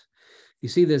important. You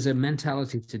see, there's a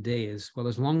mentality today as well,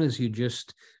 as long as you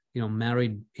just,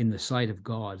 married in the sight of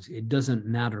God, it doesn't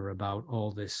matter about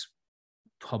all this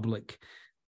public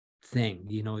thing,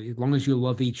 as long as you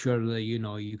love each other,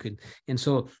 you can. And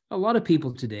so a lot of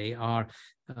people today are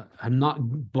not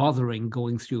bothering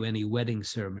going through any wedding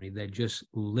ceremony. They're just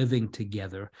living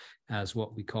together as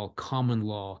what we call common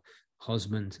law,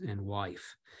 husband and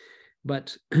wife.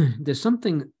 But there's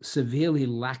something severely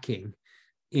lacking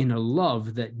in a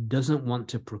love that doesn't want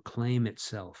to proclaim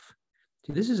itself.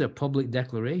 See, this is a public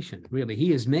declaration, really.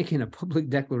 He is making a public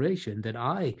declaration that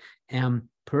I am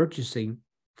purchasing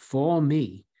for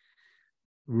me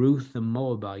Ruth the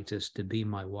Moabitess to be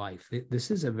my wife.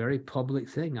 This is a very public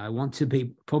thing. I want to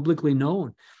be publicly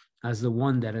known as the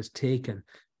one that has taken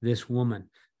this woman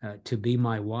to be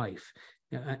my wife.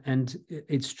 And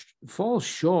it falls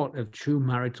short of true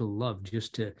marital love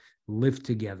just to live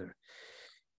together.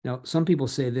 Now, some people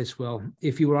say this, well,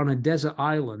 if you were on a desert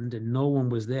island and no one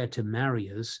was there to marry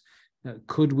us,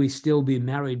 could we still be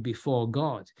married before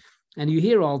God? And you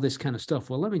hear all this kind of stuff.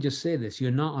 Well, let me just say this.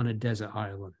 You're not on a desert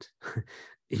island.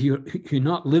 You're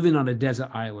not living on a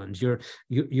desert island. You're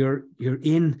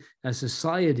in a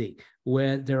society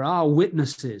where there are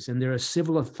witnesses and there are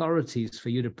civil authorities for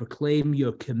you to proclaim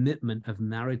your commitment of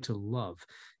marital love.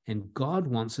 And God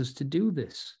wants us to do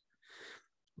this.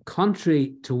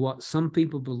 Contrary to what some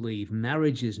people believe,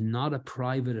 marriage is not a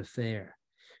private affair.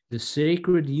 The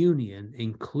sacred union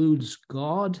includes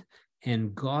God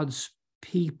and God's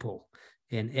people,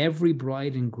 and every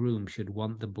bride and groom should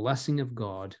want the blessing of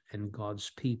God and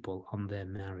God's people on their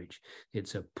marriage.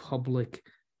 It's a public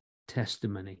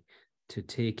testimony to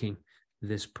taking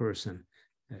this person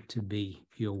to be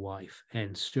your wife.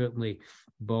 And certainly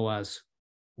Boaz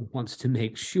wants to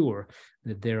make sure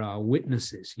that there are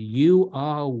witnesses. You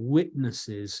are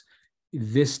witnesses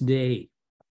this day,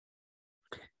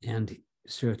 and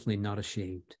certainly not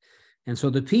ashamed. And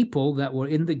so the people that were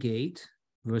in the gate,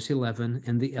 verse 11,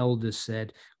 and the elders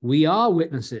said, we are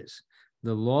witnesses.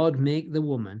 The Lord make the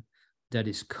woman that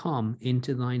is come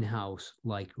into thine house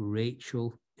like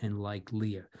Rachel and like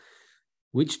Leah,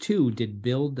 which two did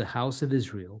build the house of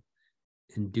Israel,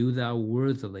 and do thou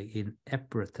worthily in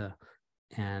Ephrathah,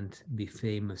 and be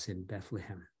famous in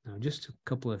Bethlehem. Now, just a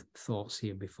couple of thoughts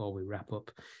here before we wrap up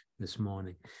this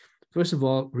morning. First of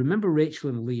all, remember Rachel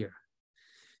and Leah.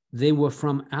 They were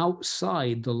from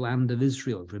outside the land of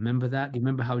Israel. Remember that? You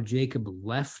remember how Jacob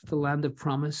left the land of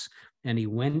promise and he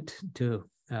went to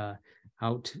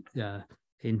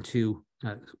into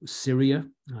Syria,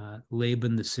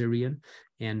 Laban the Syrian,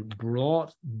 and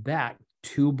brought back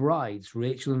two brides,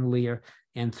 Rachel and Leah,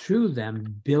 and through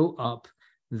them built up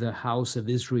the house of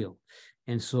Israel.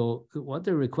 And so what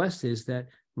the request is that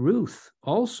Ruth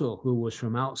also, who was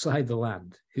from outside the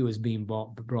land, who was being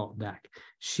brought back,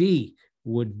 she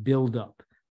would build up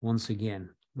once again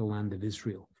the land of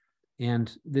Israel.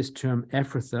 And this term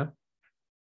Ephrathah,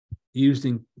 used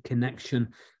in connection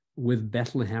with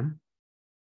Bethlehem,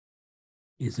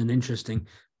 is an interesting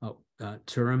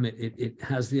term. It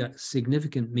has the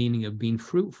significant meaning of being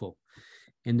fruitful.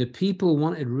 And the people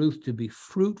wanted Ruth to be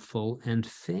fruitful and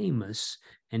famous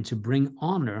and to bring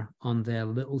honor on their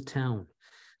little town.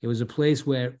 It was a place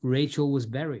where Rachel was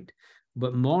buried.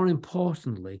 But more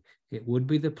importantly, it would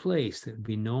be the place that would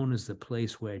be known as the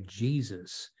place where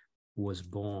Jesus was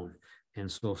born.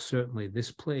 And so certainly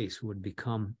this place would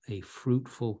become a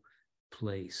fruitful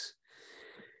place.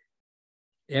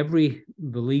 Every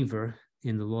believer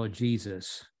in the Lord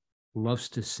Jesus loves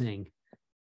to sing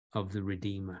of the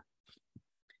Redeemer.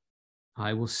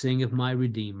 I will sing of my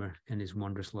Redeemer and his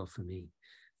wondrous love for me.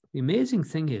 The amazing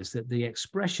thing is that the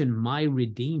expression my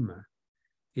Redeemer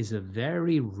is a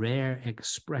very rare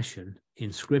expression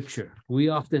in Scripture. We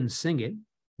often sing it,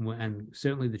 and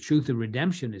certainly the truth of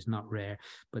redemption is not rare,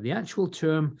 but the actual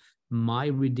term my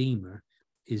Redeemer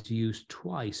is used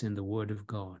twice in the Word of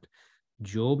God.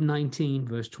 Job 19,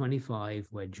 verse 25,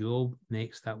 where Job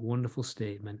makes that wonderful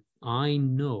statement, I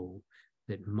know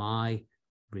that my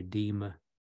Redeemer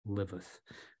liveth.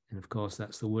 And of course,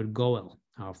 that's the word Goel,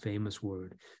 our famous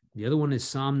word. The other one is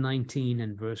Psalm 19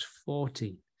 and verse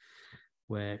 14,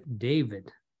 where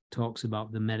David talks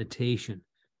about the meditation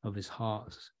of his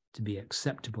heart to be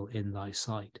acceptable in thy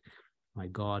sight, my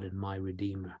God and my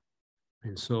Redeemer.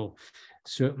 And so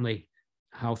certainly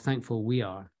how thankful we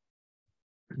are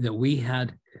that we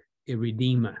had a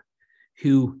Redeemer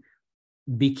who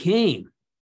became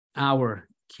our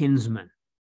kinsman,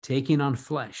 taking on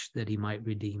flesh that he might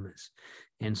redeem us.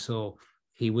 And so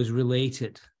he was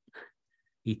related.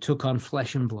 He took on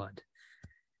flesh and blood.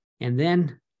 And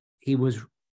then he was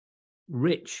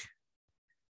rich.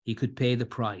 He could pay the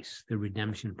price, the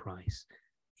redemption price.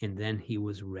 And then he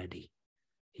was ready.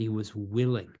 He was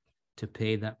willing to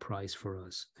pay that price for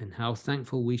us. And how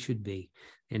thankful we should be,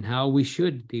 and how we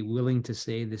should be willing to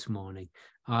say this morning,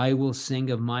 I will sing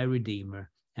of my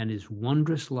Redeemer and his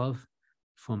wondrous love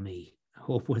for me. I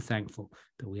hope we're thankful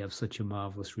that we have such a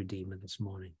marvelous Redeemer this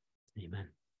morning. Amen.